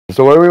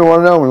So what do we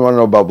want to know? We want to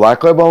know about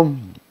Black Label.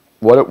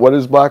 What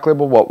is Black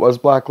Label? What was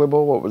Black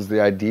Label? What was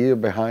the idea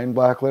behind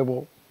Black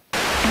Label?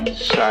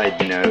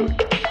 Side note,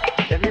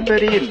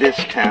 everybody in this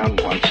town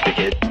wants to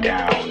get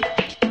down.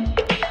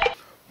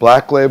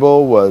 Black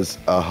Label was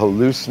a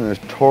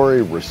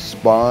hallucinatory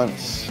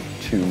response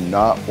to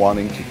not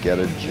wanting to get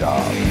a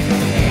job.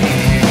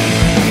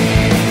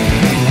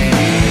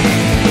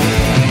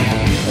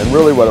 And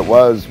really what it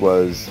was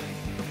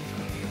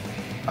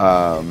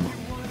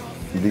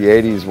the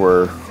 80s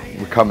were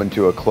coming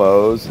to a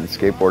close, and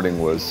skateboarding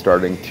was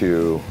starting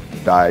to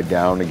die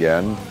down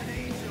again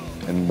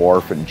and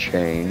morph and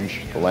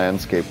change. The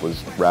landscape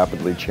was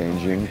rapidly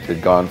changing. It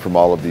had gone from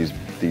all of these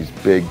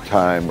big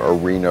time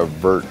arena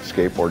vert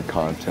skateboard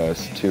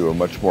contests to a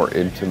much more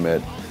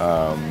intimate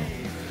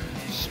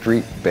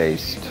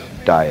street-based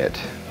diet,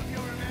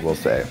 we'll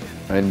say.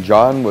 And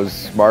John was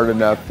smart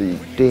enough, he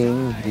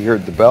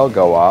heard the bell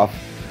go off,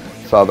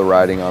 saw the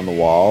writing on the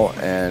wall,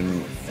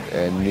 and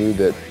knew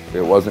that it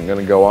wasn't going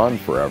to go on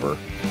forever.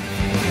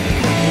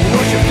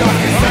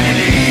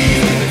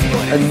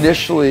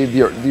 Initially,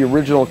 the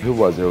original, who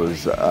was it? It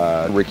was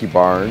Ricky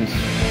Barnes.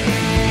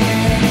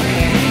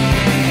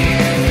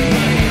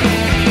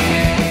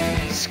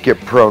 Skip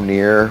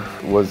Pronier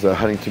was a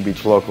Huntington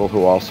Beach local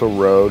who also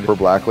rode for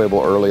Black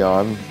Label early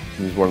on.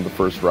 He was one of the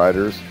first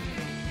riders.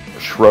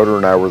 Schroeder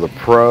and I were the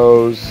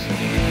pros.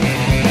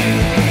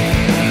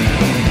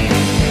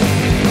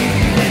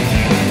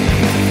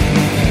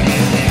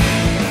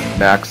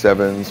 Max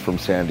Evans from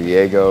San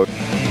Diego.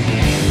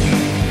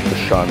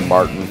 Sean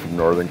Martin from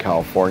Northern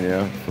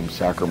California, from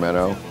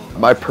Sacramento.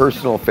 My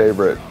personal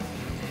favorite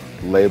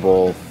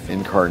label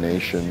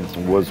incarnation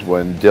was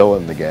when Dill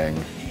and the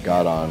gang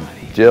got on.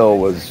 Dill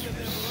was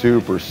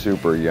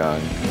super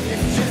young.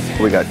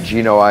 We got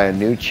Gino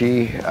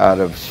Iannucci out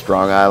of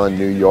Strong Island,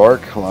 New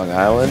York, Long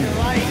Island.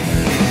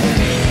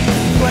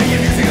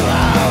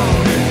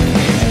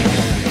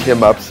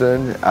 Tim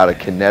Upson out of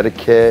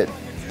Connecticut.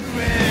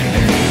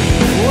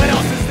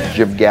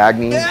 Jim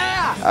Gagne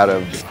out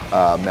of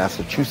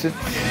Massachusetts.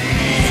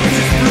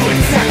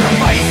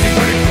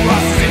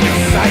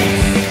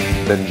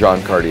 Then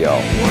John Cardiel.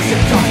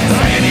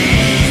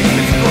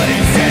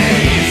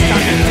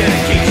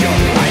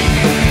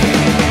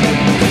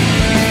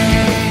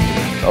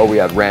 Oh, we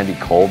had Randy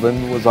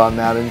Colvin was on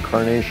that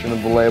incarnation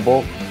of the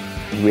label.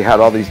 We had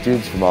all these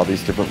dudes from all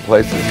these different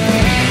places.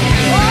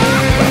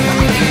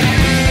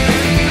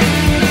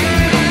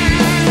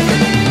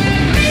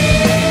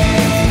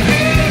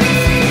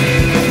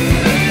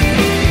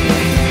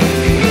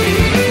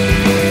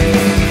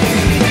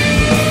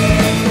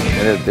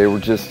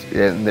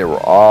 And they were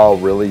all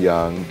really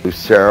young.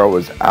 Lucero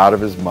was out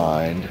of his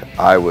mind.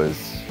 I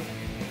was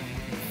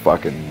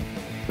fucking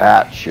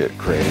batshit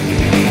crazy.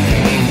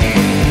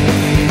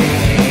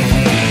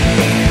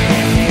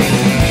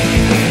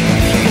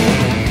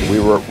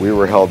 We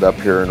were held up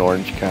here in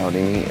Orange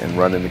County and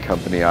running the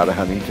company out of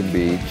Huntington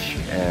Beach,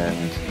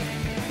 and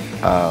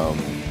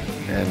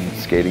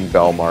skating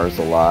Belmars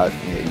a lot.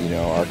 You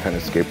know, our kind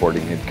of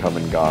skateboarding had come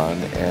and gone,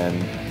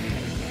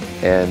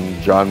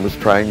 and John was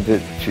trying to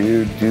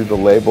do the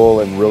label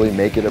and really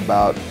make it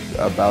about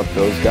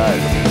those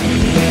guys.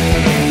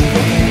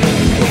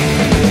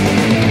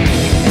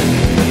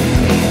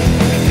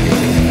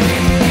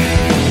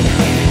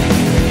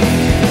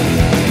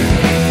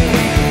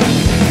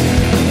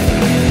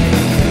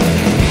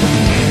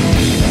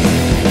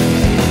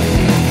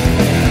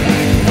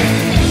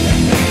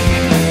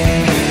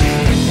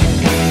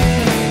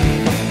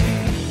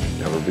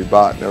 Never be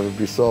bought, never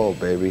be sold,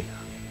 baby.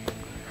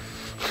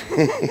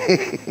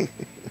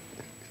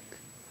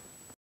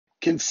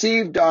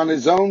 Conceived on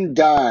his own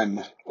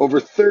dime, over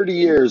 30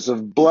 years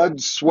of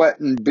blood, sweat,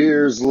 and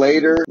beers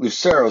later,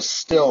 Lucero's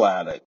still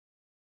at it.